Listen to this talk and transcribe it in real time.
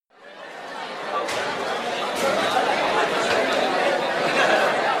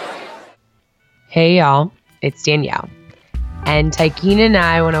Hey y'all, it's Danielle. And Tykeena and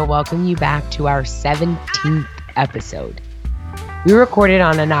I want to welcome you back to our 17th episode. We recorded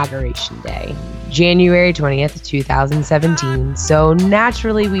on Inauguration Day, January 20th, 2017, so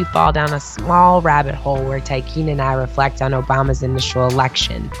naturally we fall down a small rabbit hole where Tykeena and I reflect on Obama's initial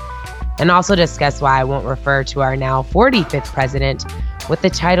election, and also discuss why I won't refer to our now 45th president with the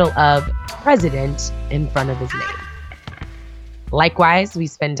title of President in front of his name. Likewise, we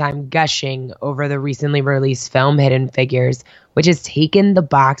spend time gushing over the recently released film Hidden Figures, which has taken the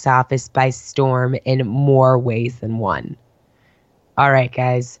box office by storm in more ways than one. All right,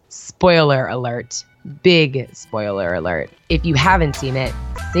 guys, spoiler alert. Big spoiler alert. If you haven't seen it,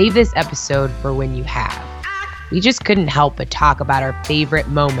 save this episode for when you have. We just couldn't help but talk about our favorite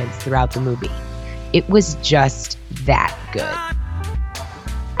moments throughout the movie. It was just that good.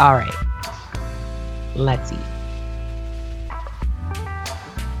 All right, let's eat.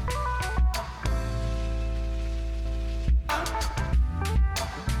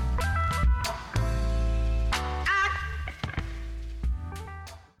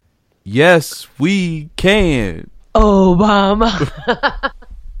 Yes, we can. Obama.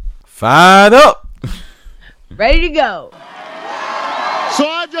 Fired up. Ready to go. So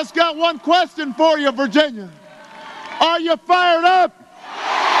I just got one question for you, Virginia. Are you fired up?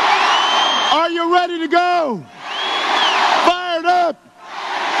 Are you ready to go? Fired up.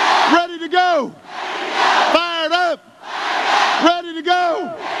 Ready to go. Fired up. Ready to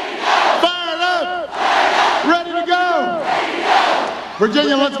go. Fired up. Ready to go.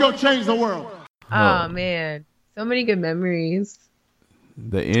 Virginia, let's go change the world. Oh, man. So many good memories.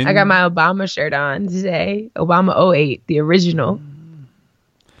 The end. I got my Obama shirt on today. Obama 08, the original.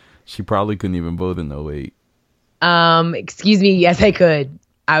 She probably couldn't even vote in 08. Excuse me. Yes, I could.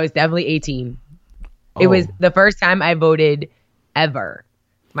 I was definitely 18. It was the first time I voted ever.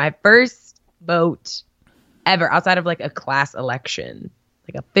 My first vote ever outside of like a class election,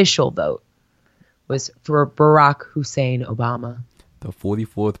 like official vote, was for Barack Hussein Obama. The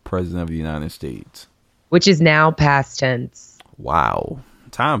 44th president of the United States. Which is now past tense. Wow.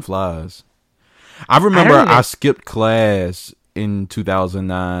 Time flies. I remember I skipped class in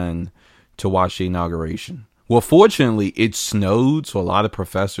 2009 to watch the inauguration. Well, fortunately, it snowed, so a lot of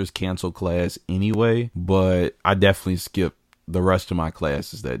professors canceled class anyway. But I definitely skipped the rest of my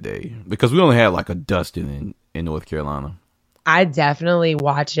classes that day because we only had like a dusting in North Carolina. I definitely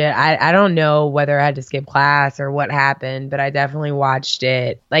watched it. I don't know whether I had to skip class or what happened, but I definitely watched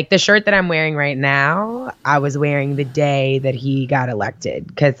it. Like the shirt that I'm wearing right now, I was wearing the day that he got elected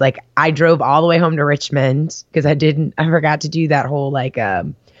because like I drove all the way home to Richmond because I forgot to do that whole like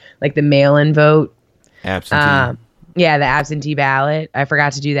the mail-in vote. Absentee. Yeah, the absentee ballot. I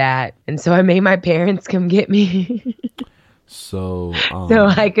forgot to do that. And so I made my parents come get me. So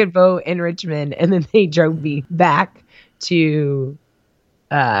I could vote in Richmond, and then they drove me back to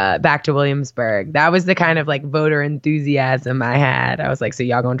Williamsburg. That was the kind of like voter enthusiasm I had. I was like, so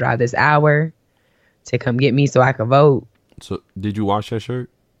y'all gonna drive this hour to come get me so I could vote? So did you wash that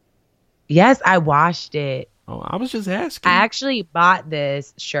shirt? Yes, I washed it. Oh, I was just asking. I actually bought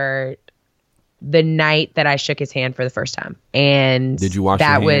this shirt the night that I shook his hand for the first time. And did you wash your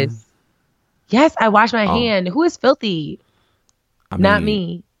hand? Yes, I washed my hand. Who is filthy? Not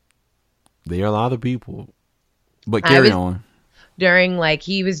me. There are a lot of people. But carry on. During like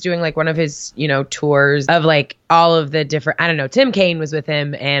he was doing like one of his, tours of like all of the different, I don't know, Tim Kaine was with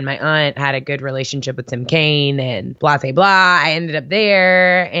him and my aunt had a good relationship with Tim Kaine and blah, blah, blah. I ended up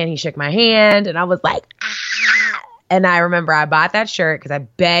there and he shook my hand and I was like, ah. And I remember I bought that shirt because I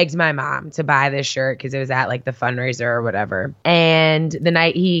begged my mom to buy this shirt because it was at like the fundraiser or whatever. And the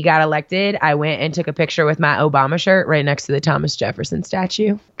night he got elected, I went and took a picture with my Obama shirt right next to the Thomas Jefferson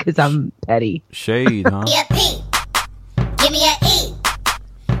statue because I'm petty. Shade, huh? Give me a P. Give me a E.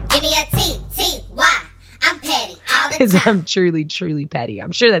 Give me a T. T-Y. I'm petty all the Because time. I'm truly, truly petty.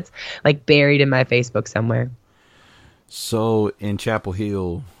 I'm sure that's like buried in my Facebook somewhere. So in Chapel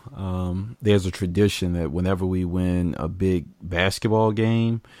Hill, there's a tradition that whenever we win a big basketball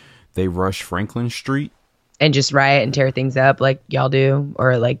game, they rush Franklin Street. And just riot and tear things up like y'all do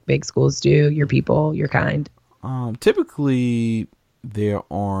or like big schools do, your people, your kind. Typically, there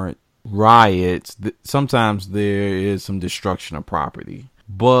aren't riots. Sometimes there is some destruction of property.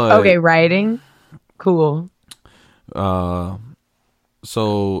 But okay, rioting. Cool. So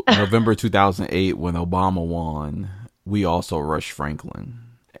November 2008, when Obama won, we also rushed Franklin.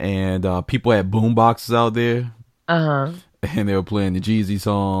 And people had boom boxes out there. Uh-huh. And they were playing the Jeezy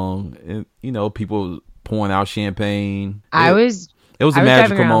song. And, people pouring out champagne. It was a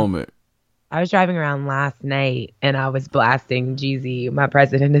magical moment. I was driving around last night and I was blasting Jeezy, my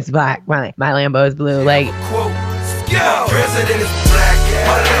president is black, my Lambo is blue. Like, quote, my president is black,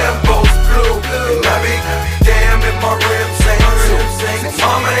 my Lambo's blue, and I be damn if my rims ain't too.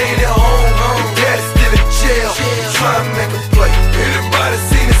 Mama ain't at home, dad's still in jail, trying to make a play. Anybody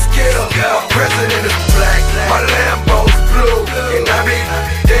seen the scale? My president is black, my Lambo's blue, and I be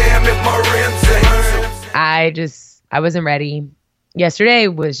damn if my rims ain't too. I wasn't ready. Yesterday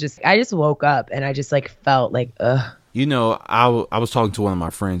was just, I just woke up and I just like felt like, ugh. You know, I was talking to one of my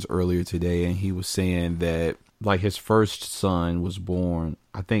friends earlier today, and he was saying that like his first son was born,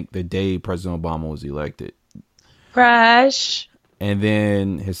 I think the day President Obama was elected. Fresh. And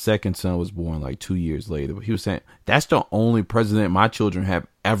then his second son was born like 2 years later. But he was saying, that's the only president my children have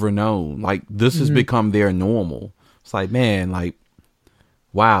ever known. Like, this has become their normal. It's like, man, like,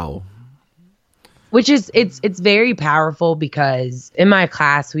 wow. Which is, it's very powerful because in my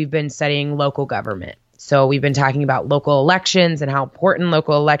class, we've been studying local government. So we've been talking about local elections and how important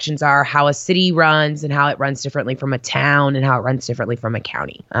local elections are, how a city runs and how it runs differently from a town and how it runs differently from a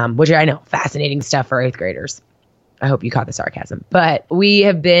county, which I know, fascinating stuff for 8th graders. I hope you caught the sarcasm. But we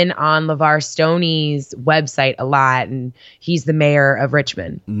have been on LeVar Stoney's website a lot, and he's the mayor of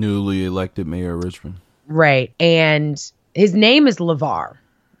Richmond. Newly elected mayor of Richmond. Right. And his name is LeVar.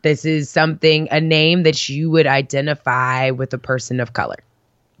 This is a name that you would identify with a person of color,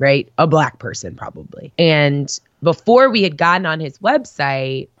 right? A black person, probably. And before we had gotten on his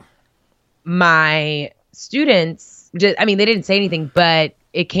website, my students, they didn't say anything, but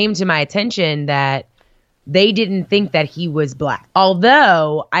it came to my attention that they didn't think that he was black.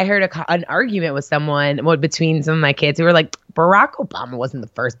 Although I heard an argument with between some of my kids who were like, Barack Obama wasn't the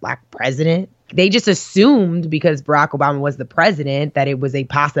first black president. They just assumed because Barack Obama was the president that it was a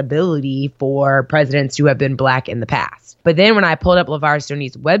possibility for presidents to have been black in the past. But then when I pulled up LeVar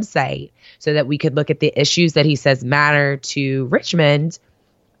Stoney's website so that we could look at the issues that he says matter to Richmond,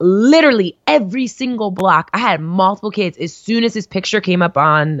 literally every single block, I had multiple kids. As soon as his picture came up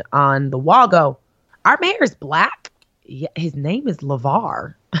on the wall, go, our mayor's black? Yeah, his name is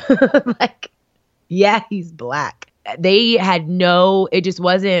LeVar. Like, yeah, he's black. They had it just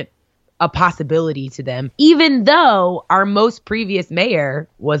wasn't a possibility to them, even though our most previous mayor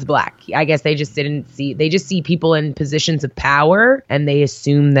was black. I guess they just see people in positions of power and they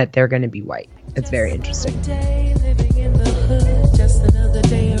assume that they're going to be white. It's very interesting. Living in the hood, just another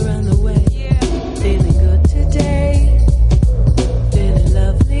day around the way. Feeling good today, feeling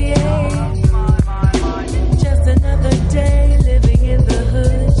lovely, just another day living in the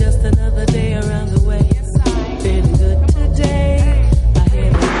hood, just another day around the way. Feeling good today.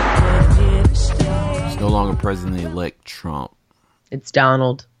 It's no longer President-elect Trump. It's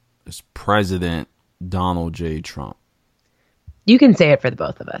Donald. It's President Donald J. Trump. You can say it for the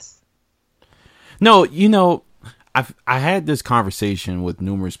both of us. No, you know, I had this conversation with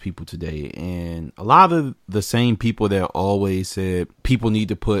numerous people today, and a lot of the same people that always said people need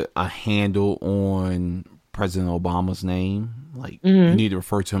to put a handle on President Obama's name. Like, you need to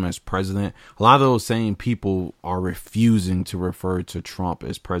refer to him as president. A lot of those same people are refusing to refer to Trump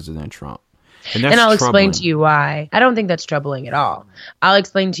as President Trump. And I'll explain to you why. I don't think that's troubling at all. I'll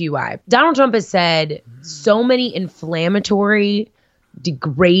explain to you why. Donald Trump has said so many inflammatory,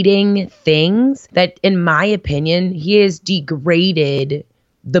 degrading things that, in my opinion, he has degraded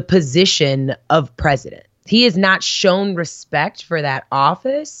the position of president. He has not shown respect for that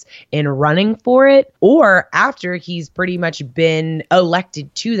office in running for it or after he's pretty much been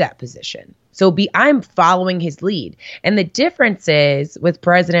elected to that position. So I'm following his lead. And the difference is with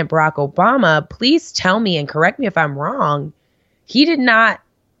President Barack Obama, please tell me and correct me if I'm wrong, he did not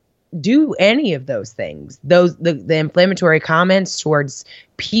do any of those things. The inflammatory comments towards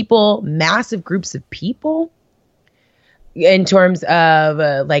people, massive groups of people, in terms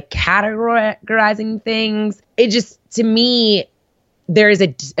of like categorizing things. It just, to me, there is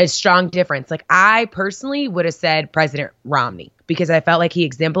a strong difference. Like, I personally would have said President Romney because I felt like he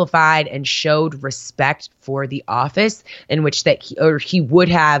exemplified and showed respect for the office in which he would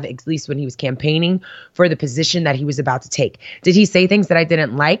have, at least when he was campaigning, for the position that he was about to take. Did he say things that I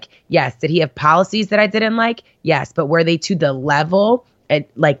didn't like? Yes. Did he have policies that I didn't like? Yes. But were they to the level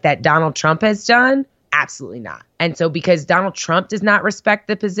like that Donald Trump has done? Absolutely not. And so because Donald Trump does not respect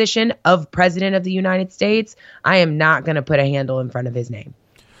the position of president of the United States, I am not going to put a handle in front of his name.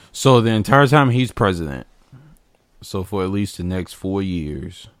 So the entire time he's president, so for at least the next 4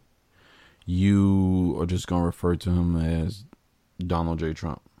 years, you are just going to refer to him as Donald J.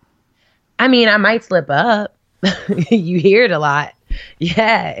 Trump? I mean, I might slip up. You hear it a lot.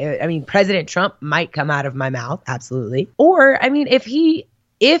 Yeah. I mean, President Trump might come out of my mouth. Absolutely. Or, I mean, if he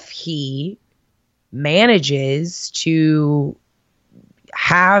if he manages to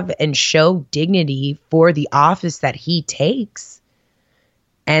have and show dignity for the office that he takes,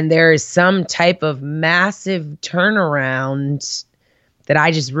 and there is some type of massive turnaround that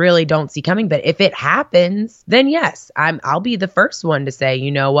I just really don't see coming. But if it happens, then yes, I'll be the first one to say,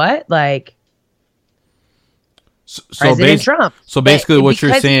 you know what, like, President Trump. So basically, what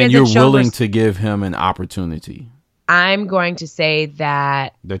you're saying, you're willing to give him an opportunity. I'm going to say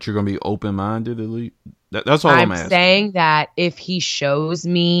that you're going to be open-minded, at least. That's all I'm asking. I'm saying that if he shows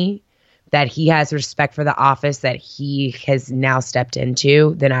me that he has respect for the office that he has now stepped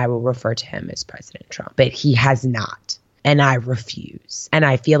into, then I will refer to him as President Trump. But he has not. And I refuse. And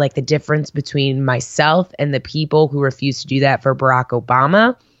I feel like the difference between myself and the people who refused to do that for Barack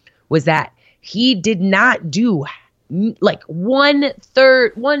Obama was that he did not do like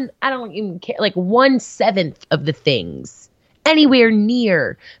 1/7 of the things anywhere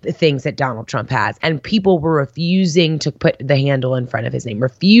near the things that Donald Trump has. And people were refusing to put the handle in front of his name,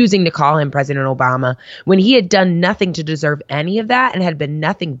 refusing to call him President Obama when he had done nothing to deserve any of that and had been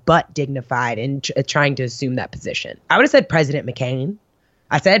nothing but dignified in trying to assume that position. I would have said President McCain.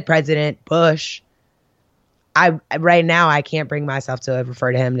 I said President Bush. Right now, I can't bring myself to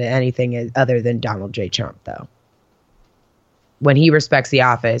refer to him to anything other than Donald J. Trump, though. When he respects the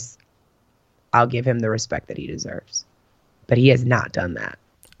office, I'll give him the respect that he deserves. But he has not done that.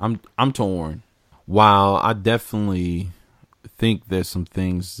 I'm torn. While I definitely think there's some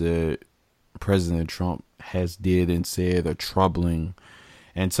things that President Trump has did and said are troubling,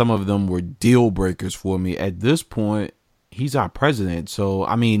 and some of them were deal breakers for me, at this point, he's our president. So,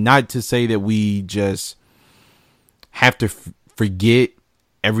 I mean, not to say that we just have to forget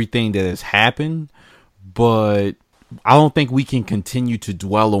everything that has happened, but I don't think we can continue to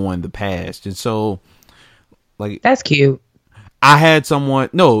dwell on the past. And so, like, that's cute. I had someone,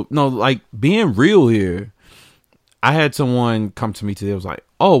 like, being real here, I had someone come to me today. Was like,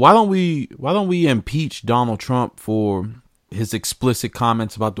 oh, why don't we impeach Donald Trump for his explicit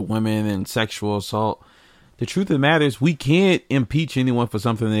comments about the women and sexual assault? The truth of the matter is, we can't impeach anyone for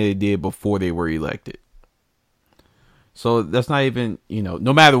something that they did before they were elected. So that's not even,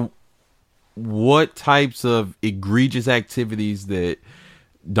 no matter what types of egregious activities that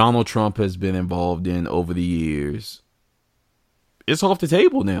Donald Trump has been involved in over the years, it's off the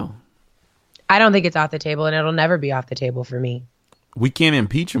table now. I don't think it's off the table, and it'll never be off the table for me. We can't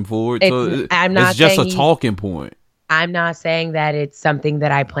impeach him for it. It's just a talking point. I'm not saying that it's something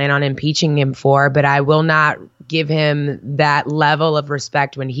that I plan on impeaching him for, but I will not give him that level of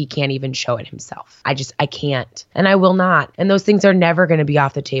respect when he can't even show it himself. I can't, and I will not. And those things are never going to be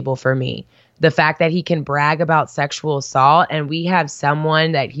off the table for me. The fact that he can brag about sexual assault, and we have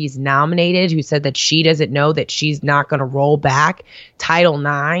someone that he's nominated who said that she doesn't know that she's not going to roll back Title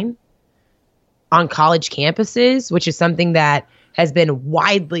IX on college campuses, which is something that has been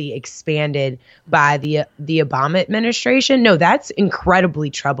widely expanded by the Obama administration. No, that's incredibly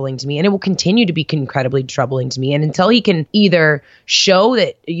troubling to me, and it will continue to be incredibly troubling to me. And until he can either show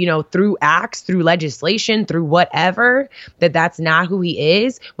that, through acts, through legislation, through whatever, that that's not who he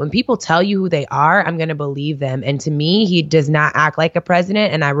is, when people tell you who they are, I'm going to believe them. And to me, he does not act like a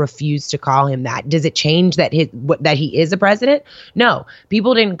president, and I refuse to call him that. Does it change that he is a president? No.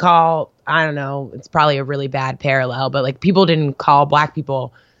 People didn't call, I don't know, it's probably a really bad parallel, but like, people didn't call black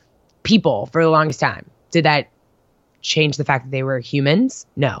people for the longest time. Did that change the fact that they were humans?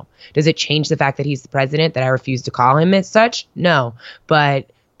 No. Does it change the fact that he's the president, that I refuse to call him as such? No. But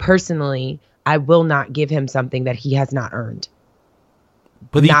personally, I will not give him something that he has not earned.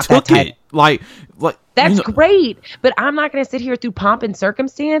 But he took it. Like that's great. But I'm not going to sit here through pomp and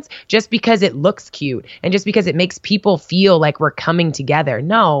circumstance just because it looks cute and just because it makes people feel like we're coming together.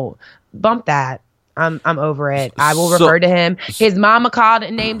 No, bump that. I'm over it. I will refer to him. His mama called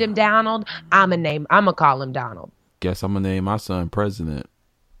and named him Donald. I'm gonna call him Donald. Guess I'm gonna name my son President.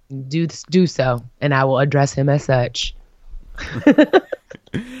 Do so, and I will address him as such.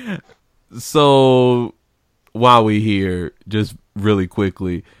 So, while we're here, just really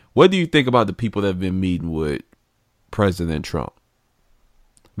quickly, what do you think about the people that have been meeting with President Trump?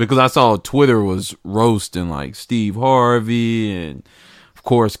 Because I saw Twitter was roasting like Steve Harvey and, of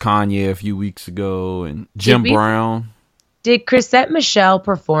course, Kanye a few weeks ago and Jim Brown. Did Chrisette Michele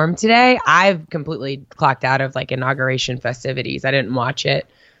perform today? I've completely clocked out of like inauguration festivities. I didn't watch it.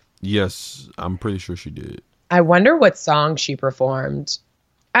 Yes, I'm pretty sure she did. I wonder what song she performed.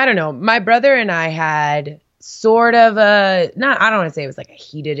 I don't know. My brother and I had sort of I don't want to say it was like a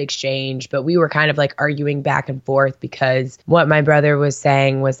heated exchange, but we were kind of like arguing back and forth because what my brother was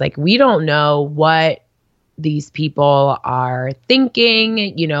saying was like, we don't know what these people are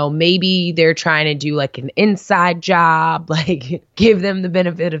thinking. You know, maybe they're trying to do like an inside job, like give them the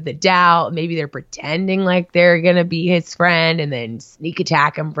benefit of the doubt. Maybe they're pretending like they're going to be his friend and then sneak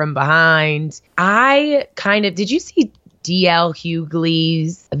attack him from behind. Did you see DL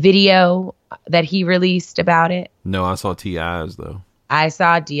Hughley's video that he released about it? No, I saw T.I.'s though. I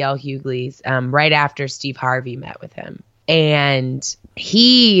saw DL Hughley's right after Steve Harvey met with him. And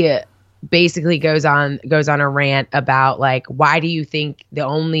he basically goes on a rant about like, why do you think the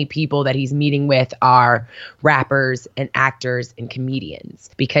only people that he's meeting with are rappers and actors and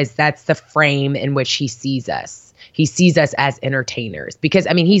comedians? Because that's the frame in which he sees us. He sees us as entertainers because,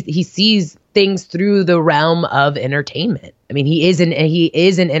 I mean, he sees things through the realm of entertainment. I mean, he is an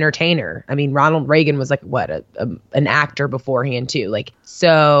entertainer. I mean, Ronald Reagan was like, an actor beforehand too. Like,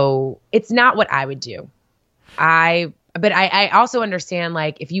 so it's not what I would do. But I also understand,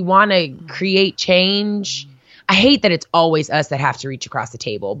 like, if you want to create change, I hate that it's always us that have to reach across the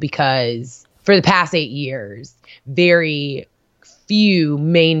table, because for the past 8 years, very few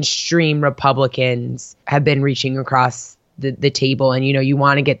mainstream Republicans have been reaching across the table, and, you know, you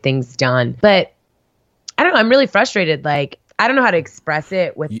want to get things done. But I don't know. I'm really frustrated. Like, I don't know how to express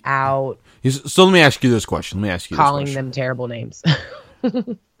it without So let me ask you this question. Calling them terrible names.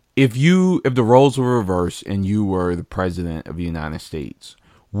 If the roles were reversed and you were the president of the United States,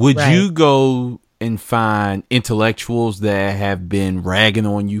 would you go and find intellectuals that have been ragging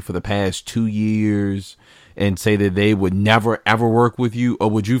on you for the past 2 years and say that they would never, ever work with you? Or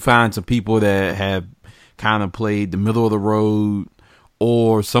would you find some people that have kind of played the middle of the road,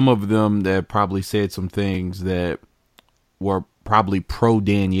 or some of them that probably said some things that were probably pro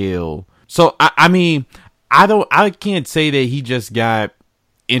Danielle? So, I mean, I can't say that he just got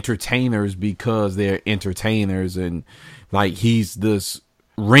entertainers because they're entertainers and like he's this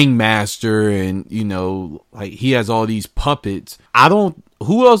ringmaster and, you know, like he has all these puppets.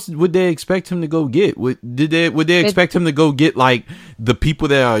 Who else would they expect him to go get? Would they expect him to go get like the people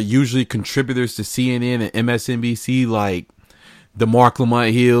that are usually contributors to CNN and MSNBC, like the Mark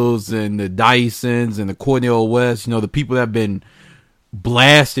Lamont Hills and the Dysons and the Cornel West, you know, the people that have been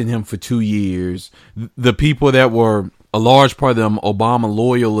blasting him for 2 years, the people that were a large part of them Obama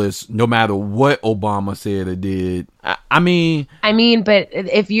loyalists, no matter what Obama said or did. I mean, but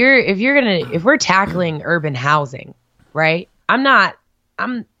if we're tackling urban housing, right?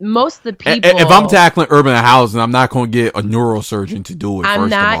 Most of the people. If I'm tackling urban housing, I'm not going to get a neurosurgeon to do it. I'm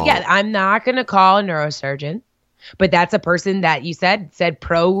not going to call a neurosurgeon, but that's a person that you said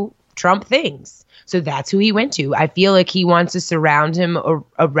pro Trump things. So that's who he went to. I feel like he wants to surround him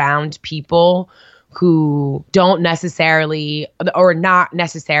around people who don't necessarily or not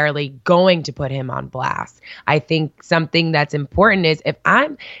necessarily going to put him on blast. I think something that's important is if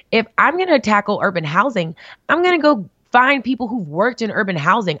I'm going to tackle urban housing, I'm going to go find people who've worked in urban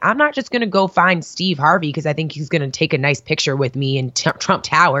housing. I'm not just going to go find Steve Harvey because I think he's going to take a nice picture with me in Trump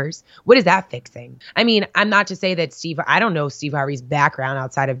Towers. What is that fixing? I mean, I'm not to say that I don't know Steve Harvey's background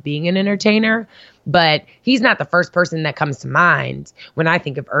outside of being an entertainer, but he's not the first person that comes to mind when I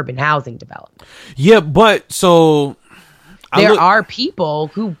think of urban housing development. Yeah, but so there are people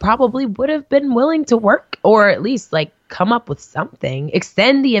who probably would have been willing to work or at least like come up with something,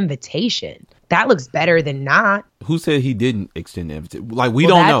 extend the invitation. That looks better than not. Who said he didn't extend the invitation? Like, we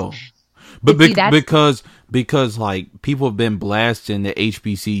don't know. But because like people have been blasting the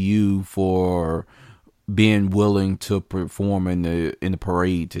HBCU for being willing to perform in the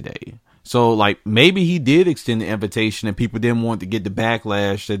parade today. So like maybe he did extend the invitation and people didn't want to get the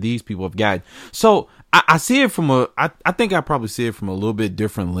backlash that these people have gotten. So I see it I think I probably see it from a little bit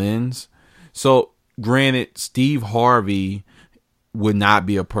different lens. So granted, Steve Harvey would not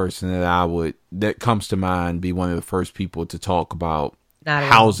be a person that comes to mind be one of the first people to talk about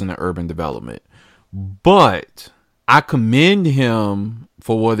housing and urban development. But I commend him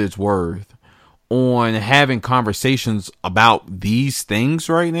for what it's worth on having conversations about these things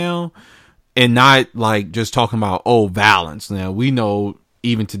right now and not like just talking about, violence. Now we know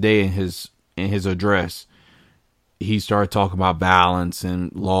even today in his address, he started talking about balance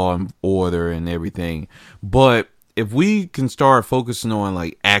and law and order and everything. But if we can start focusing on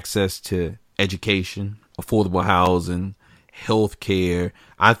like access to education, affordable housing, healthcare,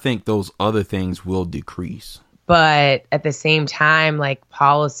 I think those other things will decrease. But at the same time, like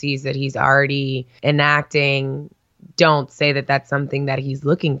policies that he's already enacting don't say that that's something that he's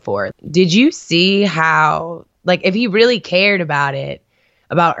looking for. Did you see how, like, if he really cared about it,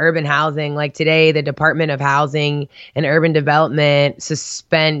 about urban housing, like today, the Department of Housing and Urban Development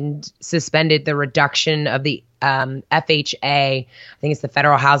suspended the reduction of the FHA, I think it's the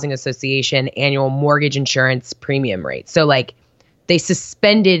Federal Housing Association annual mortgage insurance premium rate. So like they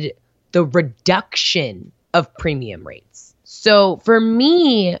suspended the reduction of premium rates. So for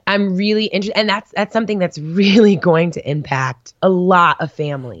me, I'm really interested, and that's something that's really going to impact a lot of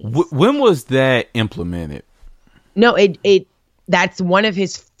families. When was that implemented? No, that's one of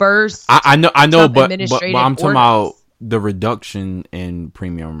his first. I know, but I'm talking orders. about the reduction in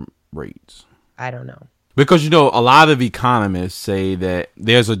premium rates. I don't know. Because, a lot of economists say that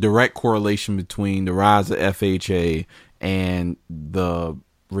there's a direct correlation between the rise of FHA and the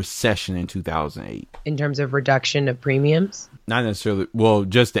recession in 2008. In terms of reduction of premiums? Not necessarily. Well,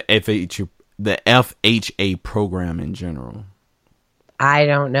 just the FHA program in general. I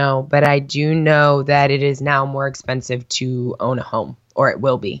don't know, but I do know that it is now more expensive to own a home, or it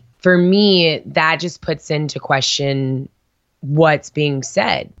will be. For me, that just puts into question what's being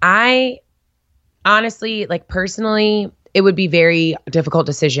said. I honestly, like personally, it would be a very difficult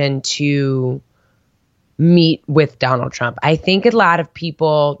decision to meet with Donald Trump. I think a lot of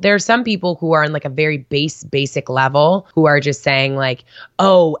people, there are some people who are on like a very basic level who are just saying like,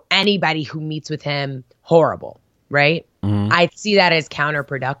 oh, anybody who meets with him, horrible, right? Mm-hmm. I see that as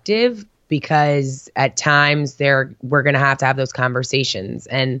counterproductive because at times we're going to have those conversations.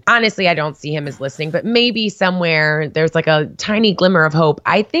 And honestly, I don't see him as listening, but maybe somewhere there's like a tiny glimmer of hope.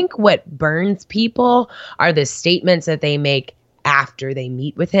 I think what burns people are the statements that they make after they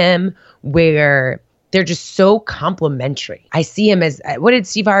meet with him, where they're just so complimentary. I see him as, what did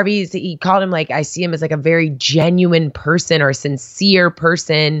Steve Harvey say? He called him like, I see him as like a very genuine person or sincere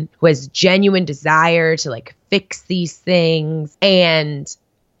person who has genuine desire to like fix these things. And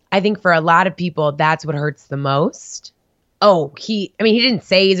I think for a lot of people, that's what hurts the most. Oh, he didn't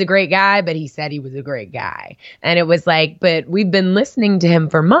say he's a great guy, but he said he was a great guy. And it was like, but we've been listening to him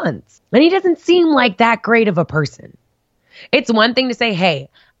for months and he doesn't seem like that great of a person. It's one thing to say, hey,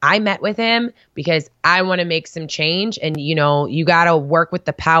 I met with him because I want to make some change. And, you got to work with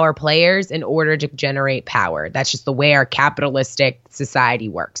the power players in order to generate power. That's just the way our capitalistic society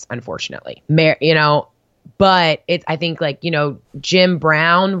works, unfortunately. But I think like, Jim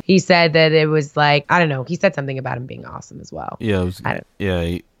Brown, he said that it was like, I don't know. He said something about him being awesome as well. Yeah.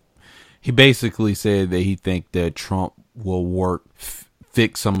 He basically said that he think that Trump will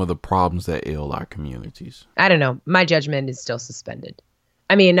fix some of the problems that ail our communities. I don't know. My judgment is still suspended.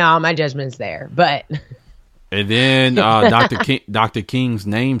 I mean, no, my judgment's there, but. And then Dr. King's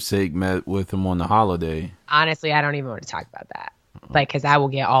namesake met with him on the holiday. Honestly, I don't even want to talk about that. Like, because I will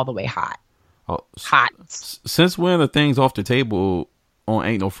get all the way hot. Hot. Since when are things off the table on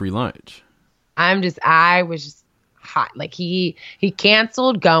Ain't No Free Lunch? I was just hot. Like, he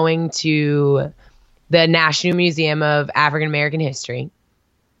canceled going to the National Museum of African American History.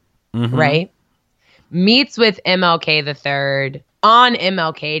 Mm-hmm. Right? Meets with MLK III on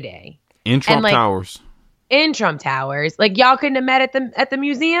MLK Day. In Trump Towers. In Trump Towers. Like, y'all couldn't have met at the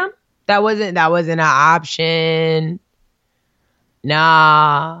museum? That wasn't an option.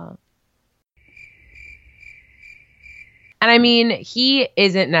 Nah. And I mean, he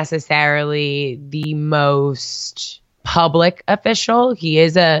isn't necessarily the most public official. He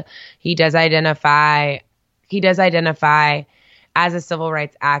does identify as a civil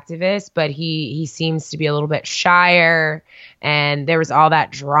rights activist, but he seems to be a little bit shyer. And there was all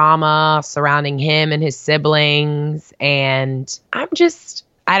that drama surrounding him and his siblings. And I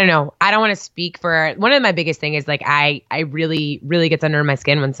don't know. I don't want to speak for, one of my biggest thing is like, I really, really gets under my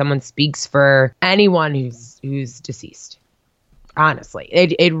skin when someone speaks for anyone who's deceased. Honestly,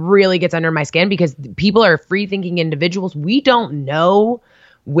 it really gets under my skin because people are free thinking individuals. We don't know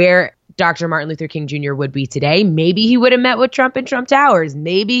where Dr. Martin Luther King Jr. would be today. Maybe he would have met with Trump in Trump Towers.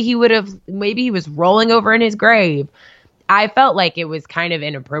 Maybe he was rolling over in his grave. I felt like it was kind of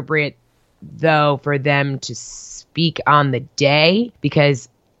inappropriate, though, for them to speak on the day, because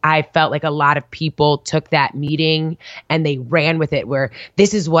I felt like a lot of people took that meeting and they ran with it, where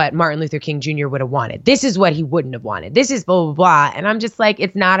this is what Martin Luther King Jr. would have wanted. This is what he wouldn't have wanted. This is blah, blah, blah. And I'm just like,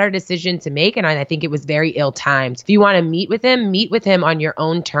 it's not our decision to make. And I think it was very ill-timed. If you want to meet with him on your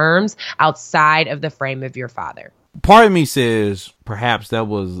own terms outside of the frame of your father. Part of me says perhaps that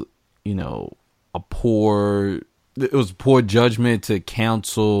was, it was poor judgment to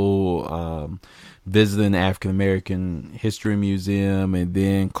cancel visiting the African American History Museum and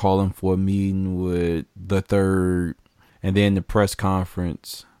then calling for a meeting with the third and then the press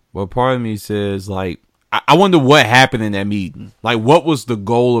conference. But part of me says, like, I wonder what happened in that meeting. Like, what was the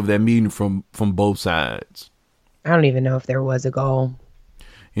goal of that meeting from both sides? I don't even know if there was a goal.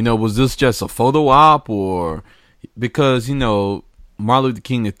 Was this just a photo op, or because, Martin Luther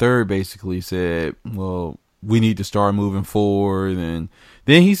King III basically said, well, we need to start moving forward. And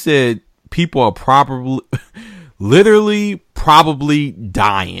then he said people are probably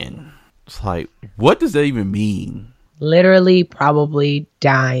dying. It's like, what does that even mean? Literally probably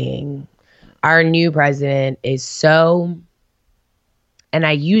dying. Our new president is so, and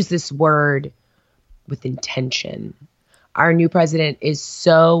I use this word with intention, our new president is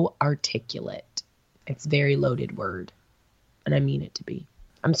so articulate. It's a very loaded word, and I mean it to be.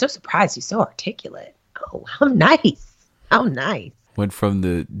 I'm so surprised he's so articulate. Oh, how nice. How nice. Went from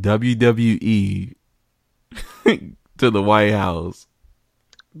the WWE to the White House.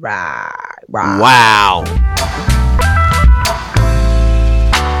 Right. Right. Wow.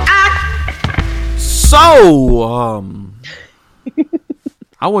 So,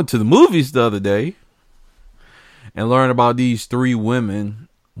 I went to the movies the other day and learned about these 3 women.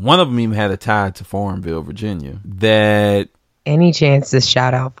 One of them even had a tie to Farmville, Virginia. That any chance to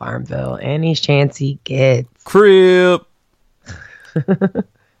shout out Farmville, any chance he gets. Crib.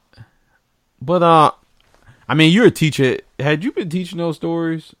 But I mean, you're a teacher. Had you been teaching those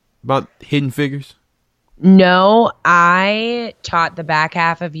stories about Hidden Figures? No, I taught the back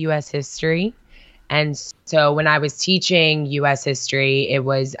half of U.S. history. And so when I was teaching U.S. history, I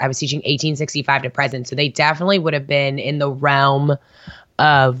was teaching 1865 to present. So they definitely would have been in the realm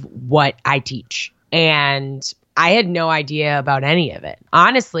of what I teach. And I had no idea about any of it.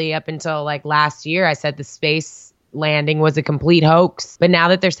 Honestly, up until like last year, I said the space landing was a complete hoax. But now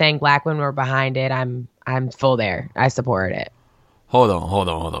that they're saying black women were behind it, I'm full there. I support it. Hold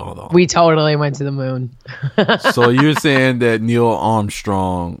on. We totally went to the moon. So you're saying that Neil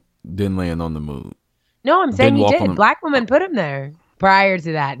Armstrong didn't land on the moon? No, I'm saying he walk did. Black women put him there. Prior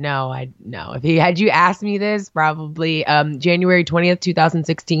to that, no. If had you asked me this, probably January 20th,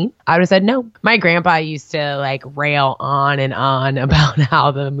 2016, I would have said no. My grandpa used to like rail on and on about how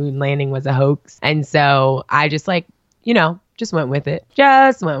the moon landing was a hoax, and so I just just went with it.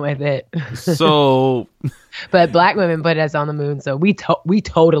 So, but black women put us on the moon, so we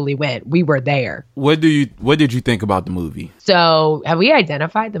totally went. We were there. What did you think about the movie? So, have we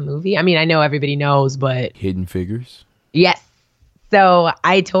identified the movie? I mean, I know everybody knows, but Hidden Figures. Yes. So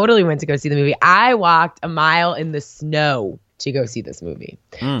I totally went to go see the movie. I walked a mile in the snow to go see this movie.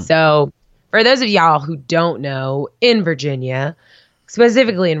 So for those of y'all who don't know, in Virginia,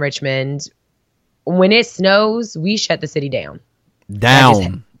 specifically in Richmond, when it snows, we shut the city down.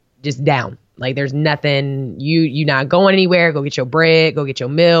 Just down. Like there's nothing, you not going anywhere. Go get your bread, go get your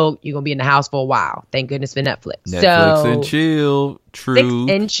milk. You're going to be in the house for a while. Thank goodness for Netflix. And chill. True.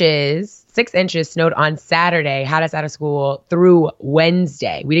 6 inches snowed on Saturday, had us out of school through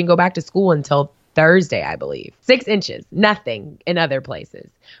Wednesday. We didn't go back to school until Thursday, I believe. 6 inches, nothing in other places.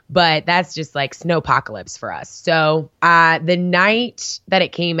 But that's just like snowpocalypse for us. So the night that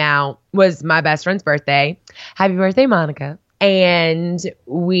it came out was my best friend's birthday. Happy birthday, Monica. And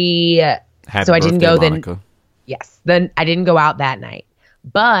I didn't go Monica. Then I didn't go out that night.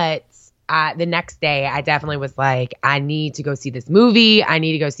 But the next day, I definitely was like, I need to go see this movie. I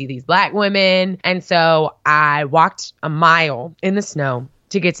need to go see these black women. And so I walked a mile in the snow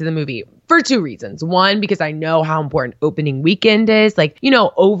to get to the movie for 2 reasons. One, because I know how important opening weekend is. Like,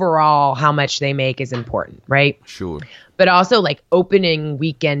 overall, how much they make is important, right? Sure. But also, like, opening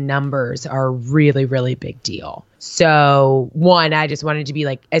weekend numbers are a really, really big deal. So, 1, I just wanted to be,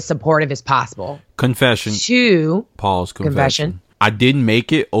 like, as supportive as possible. Confession. 2. Paul's confession. I didn't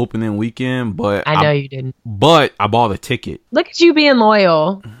make it opening weekend, but I know you didn't. But I bought a ticket. Look at you being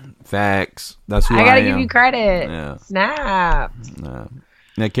loyal. Facts. That's who I am. I gotta give you credit. Yeah. Snap.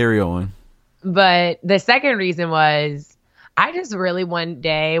 Now carry on. But the second reason was I just really one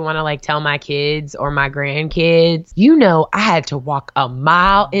day want to like tell my kids or my grandkids, I had to walk a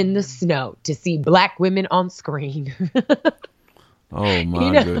mile in the snow to see black women on screen. Oh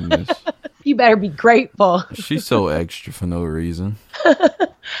my goodness. You better be grateful. She's so extra for no reason.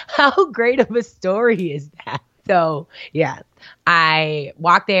 How great of a story is that? So, yeah, I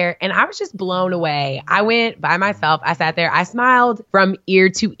walked there and I was just blown away. I went by myself. I sat there. I smiled from ear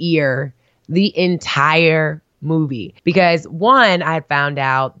to ear the entire movie because, one, I had found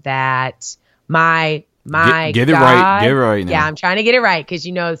out that my get it right. Get it right now. Yeah, I'm trying to get it right because,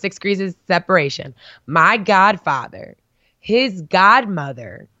 6 degrees of separation. My godfather, his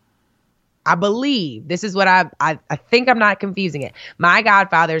godmother, I believe, this is what I think I'm not confusing it. My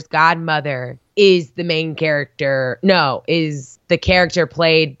godfather's godmother is the main character. No, is the character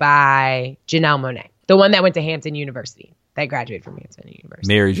played by Janelle Monáe, the one that went to Hampton University, that graduated from Hampton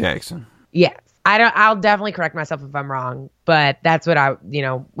University. Mary Jackson. Yes. I'll definitely correct myself if I'm wrong, but that's what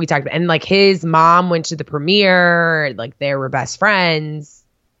we talked about. And like his mom went to the premiere, like they were best friends.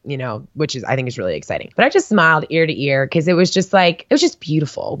 which is, I think is really exciting. But I just smiled ear to ear because it was just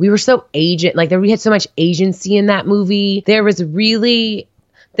beautiful. We were so we had so much agency in that movie. There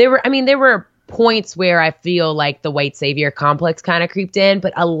were points where I feel like the white savior complex kind of creeped in,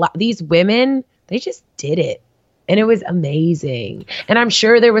 but these women, they just did it. And it was amazing. And I'm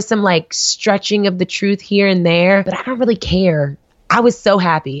sure there was some like stretching of the truth here and there, but I don't really care. I was so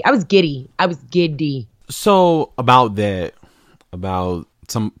happy. I was giddy. So about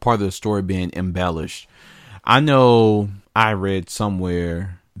some part of the story being embellished, I know I read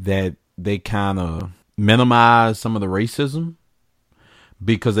somewhere that they kind of minimized some of the racism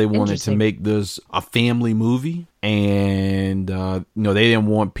because they wanted to make this a family movie, and they didn't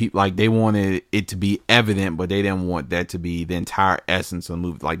want people, like, they wanted it to be evident, but they didn't want that to be the entire essence of the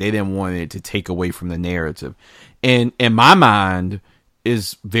movie. Like, they didn't want it to take away from the narrative, and in my mind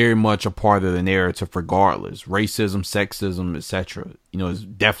is very much a part of the narrative regardless. Racism, sexism, etc. Is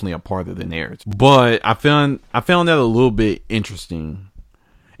definitely a part of the narrative. But I found that a little bit interesting,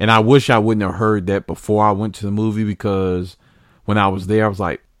 and I wish I wouldn't have heard that before I went to the movie, because when I was there,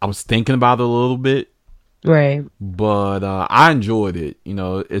 I was thinking about it a little bit. Right. But I enjoyed it.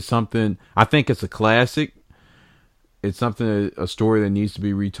 It's something, I think it's a classic. It's a story that needs to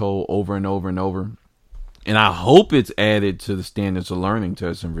be retold over and over and over. And I hope it's added to the standards of learning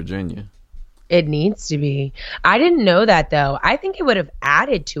test in Virginia. It needs to be. I didn't know that, though. I think it would have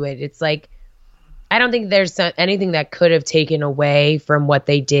added to it. It's like, I don't think there's anything that could have taken away from what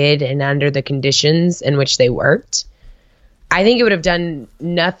they did and under the conditions in which they worked. I think it would have done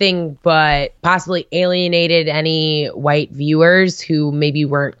nothing but possibly alienated any white viewers who maybe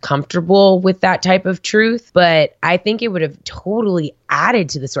weren't comfortable with that type of truth. But I think it would have totally added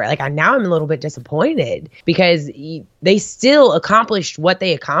to the story. Like, now I'm a little bit disappointed because they still accomplished what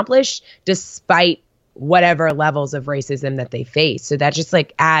they accomplished despite whatever levels of racism that they face. So that just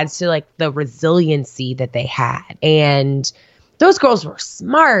like adds to like the resiliency that they had. And those girls were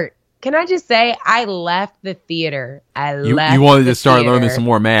smart. Can I just say, I left the theater. You wanted to start learning some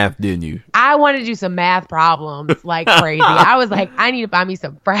more math, didn't you? I wanted to do some math problems like crazy. I was like, I need to buy me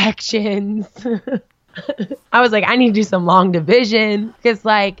some fractions. I was like, I need to do some long division. Because,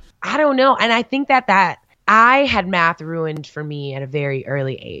 like, I don't know. And I think that I had math ruined for me at a very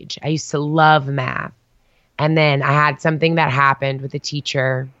early age. I used to love math. And then I had something that happened with a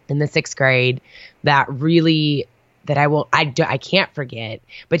teacher in the 6th grade that really... that I can't forget,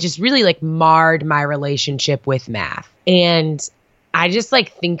 but just really like marred my relationship with math. And I just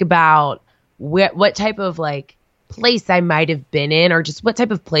like think about what type of like place I might have been in, or just what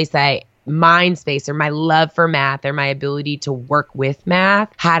type of place mind space or my love for math or my ability to work with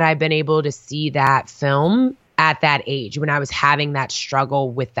math had I been able to see that film at that age when I was having that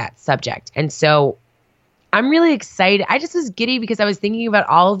struggle with that subject. And so I'm really excited. I just was giddy because I was thinking about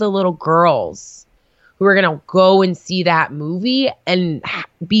all of the little girls who are going to go and see that movie and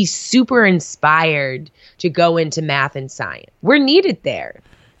be super inspired to go into math and science. We're needed there.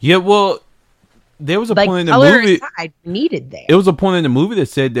 Yeah, well, there was a point in the movie needed there. It was a point in the movie that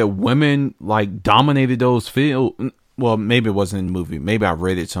said that women like dominated those fields. Well, maybe it wasn't in the movie. Maybe I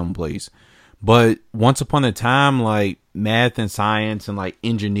read it someplace. But once upon a time, like math and science and like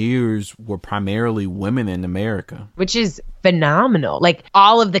engineers were primarily women in America. Which is phenomenal. Like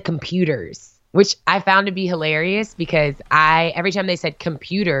all of the computers. Which I found to be hilarious because every time they said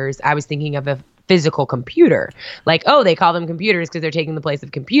computers, I was thinking of a physical computer. Like, oh, they call them computers because they're taking the place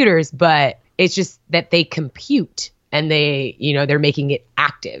of computers, but it's just that they compute and they're making it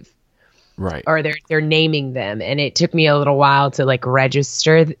active. Right. Or they're naming them. And it took me a little while to like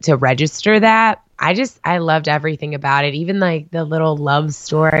register that. I loved everything about it, even like the little love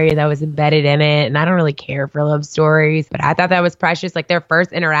story that was embedded in it. And I don't really care for love stories, but I thought that was precious. Like their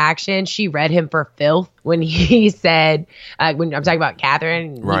first interaction, she read him for filth when he said, when I'm talking about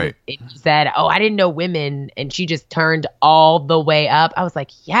Catherine, right. He said, oh, I didn't know women. And she just turned all the way up. I was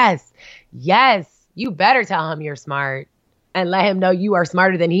like, yes, you better tell him you're smart and let him know you are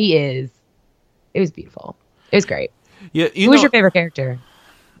smarter than he is. It was beautiful. It was great. Yeah. Who was your favorite character?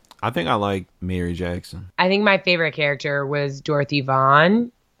 I think I like Mary Jackson. I think my favorite character was Dorothy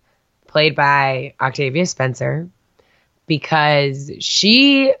Vaughan, played by Octavia Spencer, because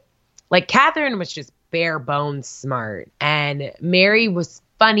she, like Catherine was just bare bones smart, and Mary was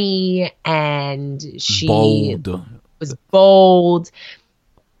funny, and she was bold.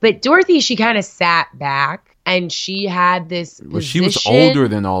 But Dorothy, she kind of sat back, and she had this position. Well, she was older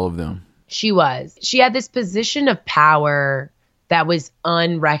than all of them. She was. She had this position of power that was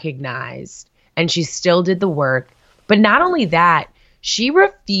unrecognized, and she still did the work. But not only that, she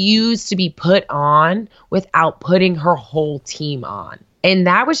refused to be put on without putting her whole team on. And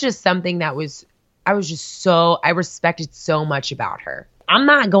that was just something that I respected so much about her. I'm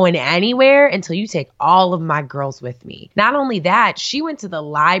not going anywhere until you take all of my girls with me. Not only that, she went to the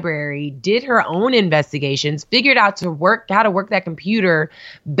library, did her own investigations, figured out how to work that computer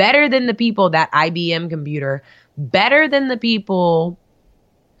better than the people, that IBM computer, better than the people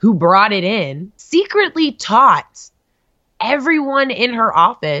who brought it in, secretly taught everyone in her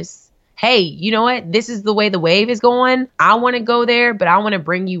office, hey, you know what? This is the way the wave is going. I want to go there, but I want to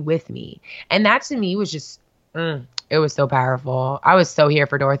bring you with me. And that to me was just, it was so powerful. I was so here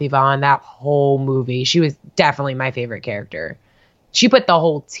for Dorothy Vaughan that whole movie. She was definitely my favorite character. She put the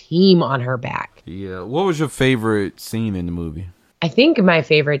whole team on her back. Yeah. What was your favorite scene in the movie? I think my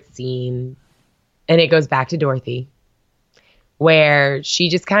favorite scene, and it goes back to Dorothy, where she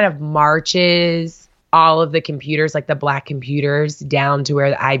just kind of marches all of the computers, like the black computers, down to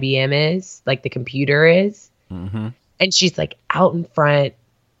where the IBM is, like the computer is. Mm-hmm. And she's like out in front.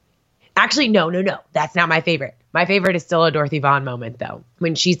 Actually, no. That's not my favorite. My favorite is still a Dorothy Vaughan moment, though.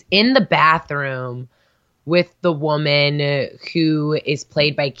 When she's in the bathroom with the woman who is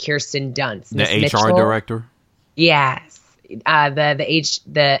played by Kirsten Dunst. The HR director? Yes.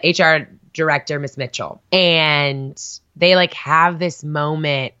 The HR director, Miss Mitchell. And they like have this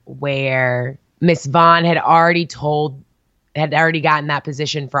moment where Miss Vaughn had already gotten that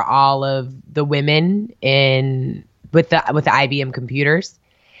position for all of the women with the IBM computers.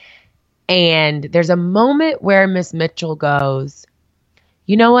 And there's a moment where Miss Mitchell goes,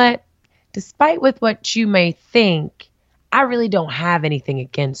 you know what? Despite with what you may think, I really don't have anything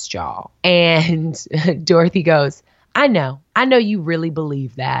against y'all. And Dorothy goes, I know you really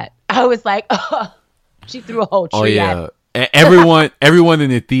believe that. I was like, oh, she threw a whole tree at it. Everyone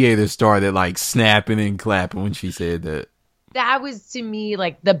in the theater started like snapping and clapping when she said that. That was to me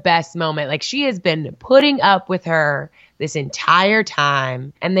like the best moment. Like she has been putting up with her this entire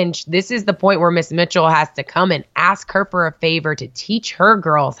time. And then this is the point where Miss Mitchell has to come and ask her for a favor to teach her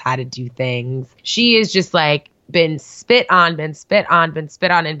girls how to do things. She is just like been spit on,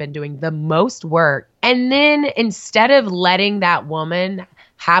 and been doing the most work. And then instead of letting that woman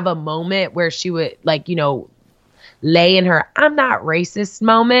have a moment where she would like, you know, lay in her I'm not racist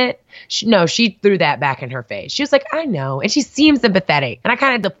moment, she threw that back in her face. She was like, I know. And she seemed sympathetic. And I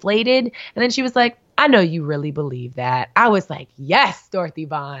kind of deflated. And then she was like, I know you really believe that. I was like, yes, Dorothy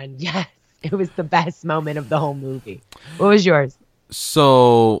Vaughan. Yes. It was the best moment of the whole movie. What was yours?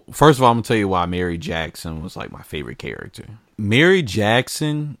 So, first of all, I'm going to tell you why Mary Jackson was like my favorite character. Mary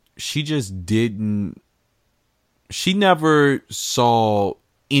Jackson, she never saw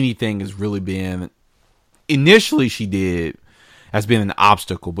anything as really being, initially she did, as being an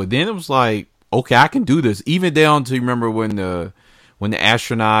obstacle. But then it was like, okay, I can do this. Even down to, remember when the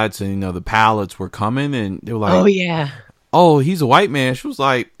astronauts and, you know, the pilots were coming and they were like, oh yeah, oh, he's a white man. She was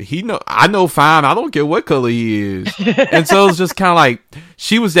like, I know fine. I don't care what color he is. And so it was just kind of like,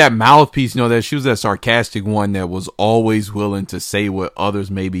 she was that mouthpiece, you know, that she was that sarcastic one that was always willing to say what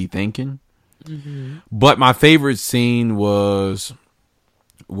others may be thinking. Mm-hmm. But my favorite scene was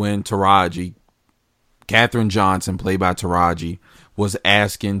when Taraji, Katherine Johnson, played by Taraji, was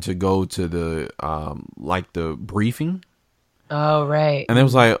asking to go to the briefing. Oh, right. And it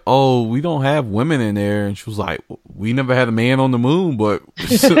was like, oh, we don't have women in there. And she was like, we never had a man on the moon, but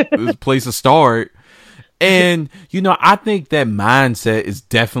it's a place to start. And, you know, I think that mindset is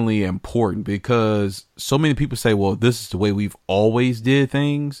definitely important because so many people say, well, this is the way we've always did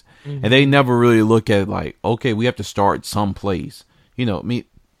things. Mm-hmm. And they never really look at it like, okay, we have to start someplace. You know, I mean,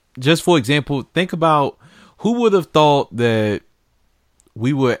 just for example, think about who would have thought that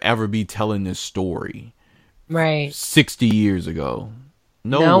we would ever be telling this story. Right. 60 years ago.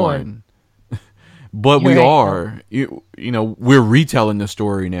 No one. But we are. You know, we're retelling the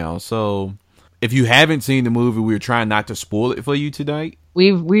story now. So if you haven't seen the movie, we're trying not to spoil it for you tonight.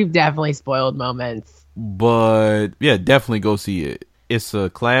 We've definitely spoiled moments. But yeah, definitely go see it. It's a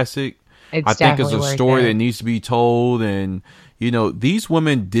classic. I think it's a story that needs to be told. And, you know, these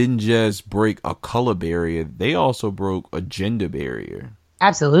women didn't just break a color barrier. They also broke a gender barrier.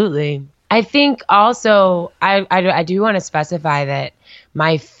 Absolutely. I think also, I do want to specify that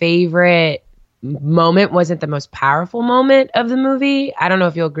my favorite moment wasn't the most powerful moment of the movie. I don't know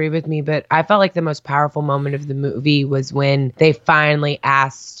if you'll agree with me, but I felt like the most powerful moment of the movie was when they finally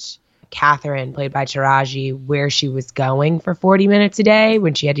asked Catherine, played by Taraji, where she was going for 40 minutes a day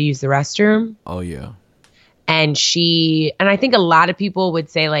when she had to use the restroom. Oh, yeah. And I think a lot of people would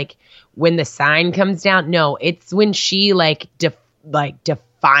say, like, when the sign comes down. No, it's when she,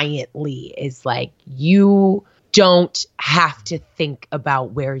 defiantly is like, you don't have to think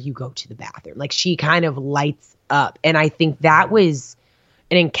about where you go to the bathroom. Like, she kind of lights up. And I think that was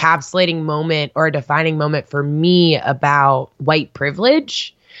an encapsulating moment or a defining moment for me about white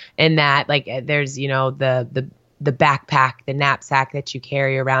privilege, and that like there's, you know, the backpack, the knapsack that you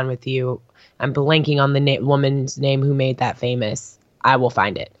carry around with you. I'm blanking on the woman's name who made that famous. I will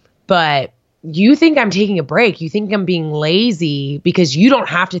find it. But you think I'm taking a break. You think I'm being lazy because you don't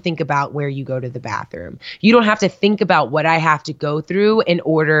have to think about where you go to the bathroom. You don't have to think about what I have to go through in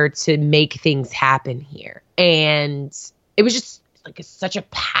order to make things happen here. And it was just like such a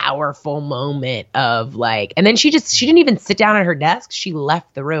powerful moment of like, and then she didn't even sit down at her desk. She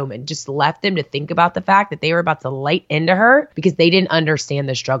left the room and just left them to think about the fact that they were about to light into her because they didn't understand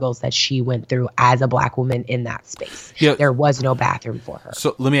the struggles that she went through as a Black woman in that space. Yeah. There was no bathroom for her.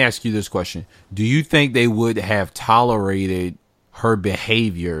 So let me ask you this question. Do you think they would have tolerated her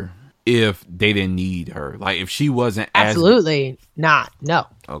behavior if they didn't need her? Like if she wasn't Absolutely not. No.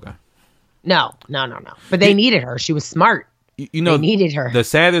 Okay. No. But they needed her. She was smart. You know, they needed her. The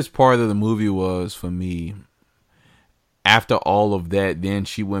saddest part of the movie was, for me, after all of that, then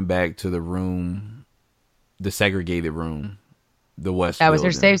she went back to the room, the segregated room, the West. That was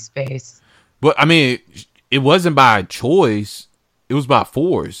her safe space. But I mean, it wasn't by choice; it was by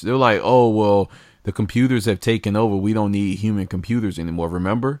force. They were like, "Oh, well, the computers have taken over. We don't need human computers anymore."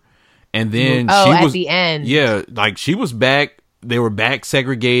 Remember? And then at the end, yeah, like she was back. They were back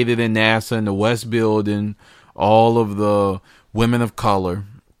segregated in NASA in the West Building. All of the women of color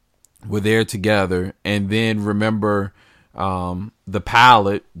were there together. And then remember, the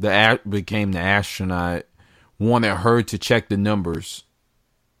pilot that became the astronaut wanted her to check the numbers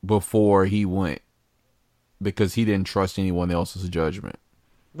before he went because he didn't trust anyone else's judgment.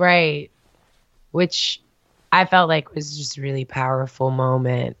 Right. Which I felt like was just a really powerful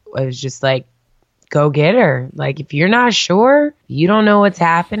moment. It was just like, go get her. Like, if you're not sure, you don't know what's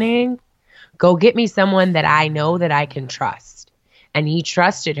happening, go get me someone that I know that I can trust. And he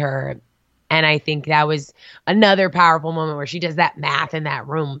trusted her. And I think that was another powerful moment where she does that math in that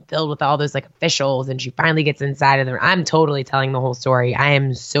room filled with all those like officials, and she finally gets inside of them. I'm totally telling the whole story. I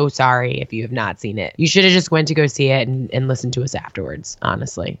am so sorry if you have not seen it. You should have just went to go see it and listen to us afterwards,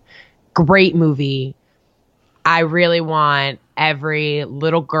 honestly. Great movie. I really want every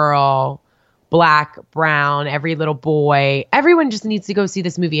little girl, Black, brown, every little boy, everyone just needs to go see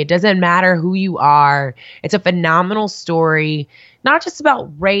this movie. It doesn't matter who you are. It's a phenomenal story, not just about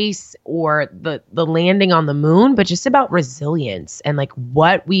race or the landing on the moon, but just about resilience and like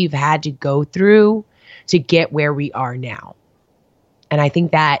what we've had to go through to get where we are now. And I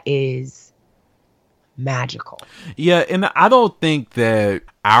think that is magical. Yeah, and I don't think that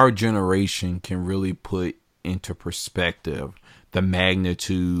our generation can really put into perspective the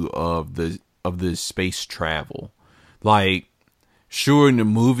magnitude of the space travel. Like, sure, in the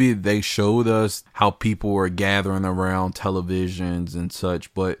movie they showed us how people were gathering around televisions and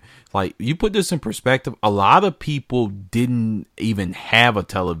such, but like, you put this in perspective, a lot of people didn't even have a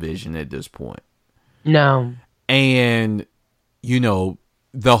television at this point. No. And you know,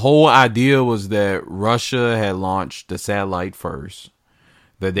 the whole idea was that Russia had launched the satellite first,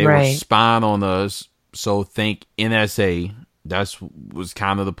 that they were spying on us. So think NSA. Was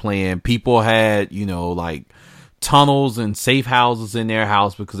kind of the plan. People had, you know, like tunnels and safe houses in their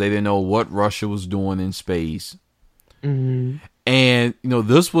house because they didn't know what Russia was doing in space. Mm-hmm. And, you know,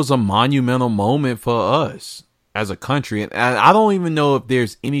 this was a monumental moment for us as a country. And I don't even know if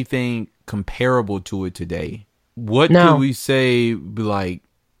there's anything comparable to it today. What could we say, like,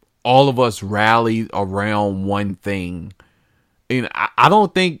 all of us rallied around one thing? And I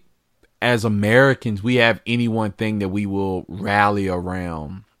don't think as Americans, we have any one thing that we will rally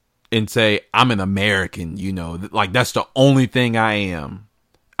around and say, I'm an American, you know, like that's the only thing I am.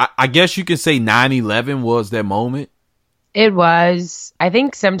 I guess you could say 9/11 was that moment. It was. I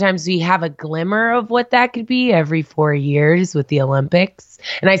think sometimes we have a glimmer of what that could be every 4 years with the Olympics.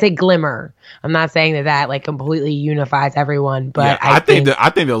 And I say glimmer. I'm not saying that like completely unifies everyone, but yeah, I think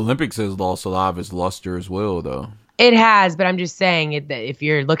the Olympics has lost a lot of its luster as well, though. It has, but I'm just saying if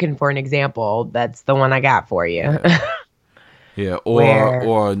you're looking for an example, that's the one I got for you. Yeah,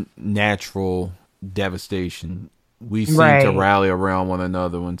 or natural devastation. We seem to rally around one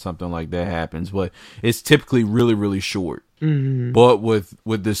another when something like that happens, but it's typically really, really short. Mm-hmm. But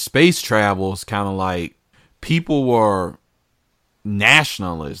with the space travel, it's kind of like people were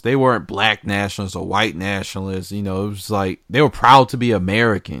nationalists. They weren't black nationalists or white nationalists. You know, it was like they were proud to be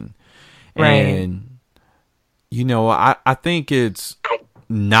American. Right. And you know, I think it's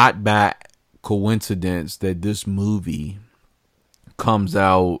not by coincidence that this movie comes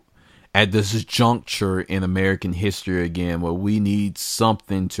out at this juncture in American history again, where we need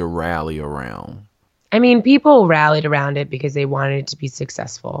something to rally around. I mean, people rallied around it because they wanted it to be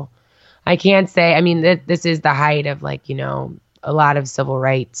successful. I can't say, I mean, this is the height of like, you know, a lot of civil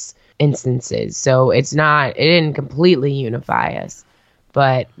rights instances. So it didn't completely unify us.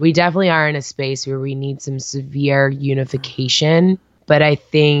 But we definitely are in a space where we need some severe unification. But I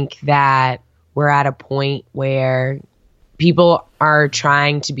think that we're at a point where people are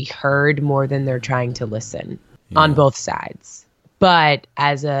trying to be heard more than they're trying to listen on both sides. But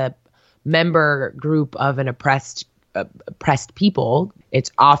as a member group of an oppressed people,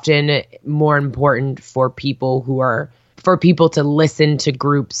 it's often more important for people to listen to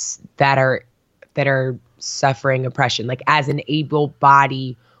groups that are suffering oppression. Like as an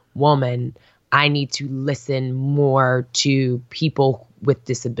able-bodied woman, I need to listen more to people with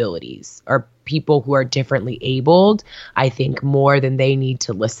disabilities or people who are differently abled, I think, more than they need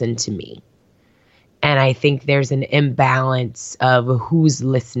to listen to me. And I think there's an imbalance of who's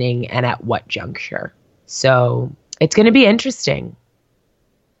listening and at what juncture. So it's going to be interesting.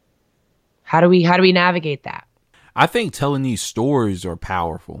 How do we navigate that? I think telling these stories are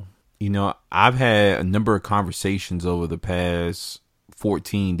powerful. You know, I've had a number of conversations over the past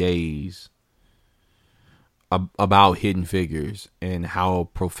 14 days about Hidden Figures and how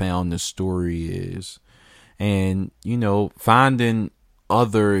profound the story is. And, you know, finding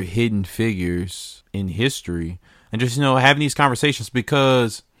other hidden figures in history and just, you know, having these conversations,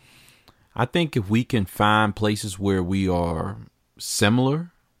 because I think if we can find places where we are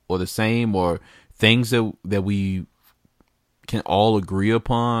similar or the same or things that we can all agree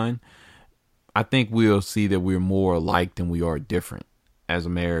upon, I think we'll see that we're more alike than we are different as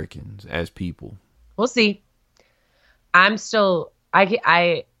Americans, as people. We'll see. I'm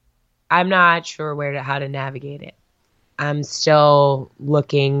not sure how to navigate it. I'm still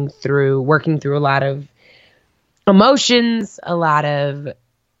working through a lot of emotions, a lot of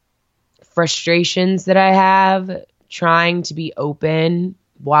frustrations that I have, trying to be open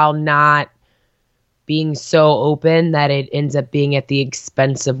while not being so open that it ends up being at the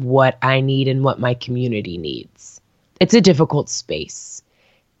expense of what I need and what my community needs. It's a difficult space.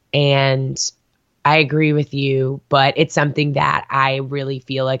 And I agree with you, but it's something that I really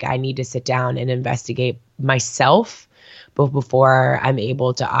feel like I need to sit down and investigate myself before I'm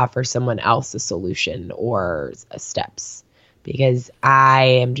able to offer someone else a solution or steps, because I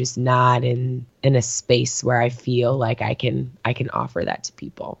am just not in a space where I feel like I can offer that to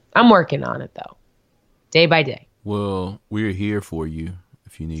people. I'm working on it though, day by day. Well, we're here for you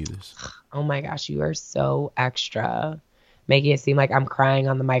if you need us. Oh my gosh, you are so extra, making it seem like I'm crying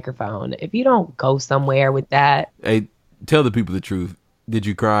on the microphone. If you don't go somewhere with that. Hey, tell the people the truth. Did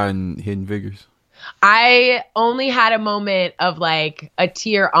you cry in Hidden Figures? I only had a moment of like a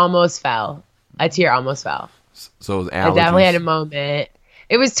tear almost fell. So it was allergies. I definitely had a moment.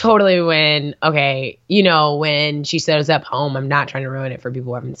 It was totally when she shows up home. I'm not trying to ruin it for people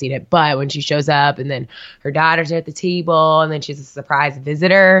who haven't seen it, but when she shows up and then her daughter's at the table and then she's a surprise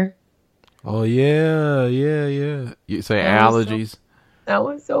visitor. Oh, yeah. You say allergies. That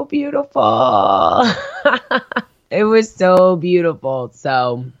was so beautiful. It was so beautiful.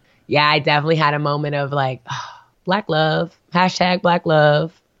 So, yeah, I definitely had a moment of like, Black love. # Black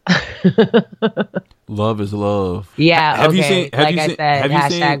love. Love is love. Yeah, have okay. You seen, like I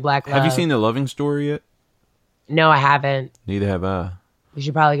said, # Black love. Have you seen The Loving Story yet? No, I haven't. Neither have I. We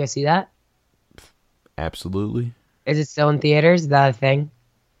should probably go see that. Absolutely. Is it still in theaters? Is that a thing?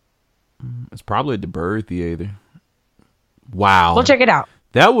 It's probably at the Bird Theater. Wow. We'll check it out.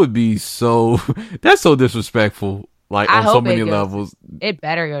 That would be so... That's so disrespectful. Like, on so many levels. It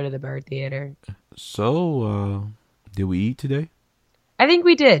better go to the Bird Theater. So, did we eat today? I think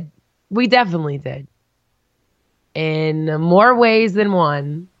we did. We definitely did. In more ways than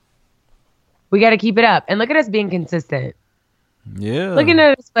one. We got to keep it up. And look at us being consistent. Yeah. Looking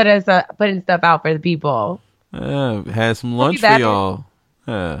at us putting stuff out for the people. Had some lunch for y'all.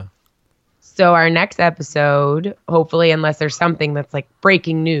 Yeah. So our next episode, hopefully, unless there's something that's like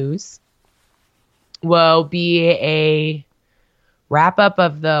breaking news, will be a wrap up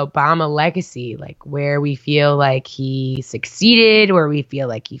of the Obama legacy, like where we feel like he succeeded, where we feel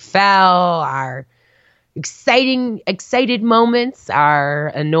like he fell, our excited moments, our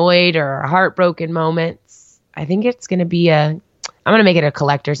annoyed or heartbroken moments. I think it's going to be I'm going to make it a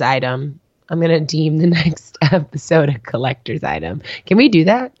collector's item. I'm going to deem the next episode a collector's item. Can we do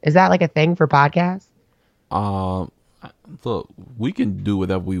that? Is that like a thing for podcasts? Look, we can do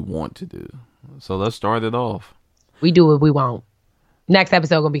whatever we want to do. So let's start it off. We do what we want. Next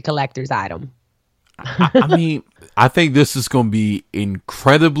episode going to be collector's item. I mean, I think this is going to be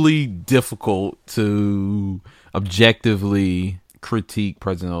incredibly difficult to objectively critique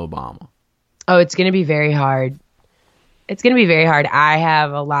President Obama. Oh, it's going to be very hard. It's going to be very hard. I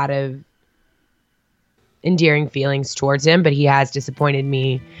have a lot of endearing feelings towards him, but he has disappointed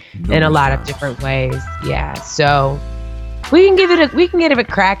me in a lot of different ways. Yeah, so we can give it a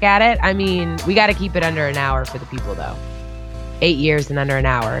crack at it. I mean, we got to keep it under an hour for the people, though. 8 years and under an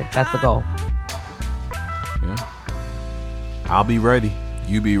hour. That's the goal. Yeah. I'll be ready.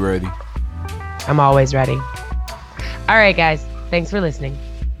 You be ready. I'm always ready. All right, guys. Thanks for listening.